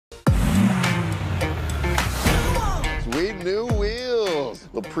new wheels.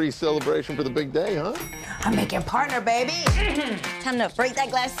 A little pre-celebration for the big day, huh? I'm making partner, baby. Time to break that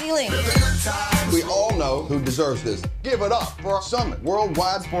glass ceiling. We all know who deserves this. Give it up for our Summit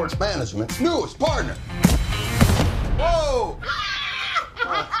Worldwide Sports Management's newest partner. Whoa!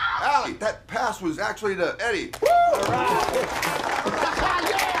 Allie, that pass was actually to Eddie. All right.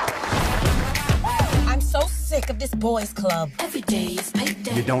 I'm so sick of this boys' club. Every day is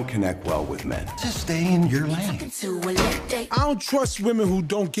payday. You don't connect well with men. Just stay in your lane. I don't trust women who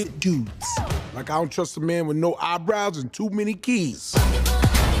don't get dudes. Like I don't trust a man with no eyebrows and too many keys.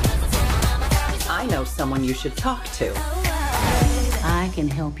 I know someone you should talk to. I can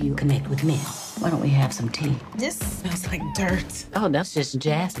help you connect with men. Why don't we have some tea? This smells like dirt. Oh, that's just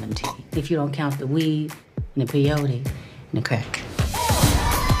jasmine tea. If you don't count the weed and the peyote and the crack.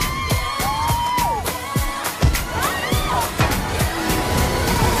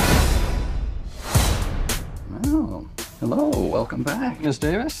 Oh, hello, welcome back, Miss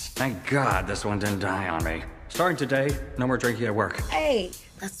Davis. Thank God this one didn't die on me. Starting today, no more drinking at work. Hey,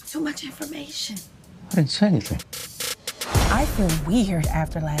 that's too much information. I didn't say anything. I feel weird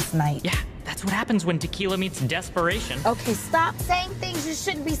after last night. Yeah, that's what happens when tequila meets desperation. Okay, stop saying things you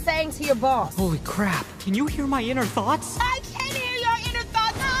shouldn't be saying to your boss. Holy crap. Can you hear my inner thoughts? I can't hear your inner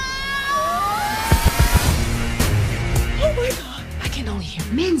thoughts. Oh my God. I can only hear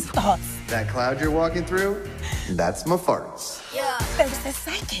men's thoughts. That cloud you're walking through, that's my farts. Yeah. There was this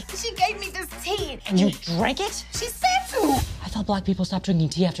psychic. She gave me this tea. And you drank it? She said to. I thought black people stopped drinking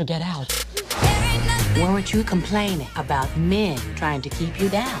tea after Get Out. Weren't you complaining about men trying to keep you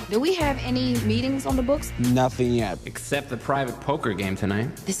down? Do we have any meetings on the books? Nothing yet. Except the private poker game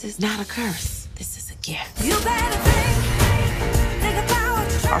tonight. This is not a curse. This is a gift. You better think about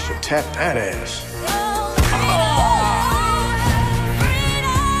what I should tap that ass.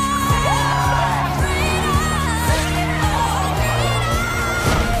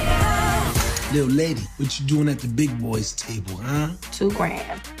 Little lady, what you doing at the big boys table, huh? $2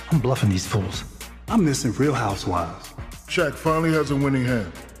 grand. I'm bluffing these fools. I'm missing Real Housewives. Shaq finally has a winning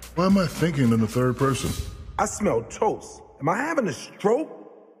hand. Why am I thinking in the third person? I smell toast. Am I having a stroke?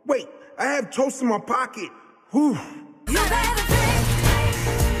 Wait, I have toast in my pocket. Whew. You better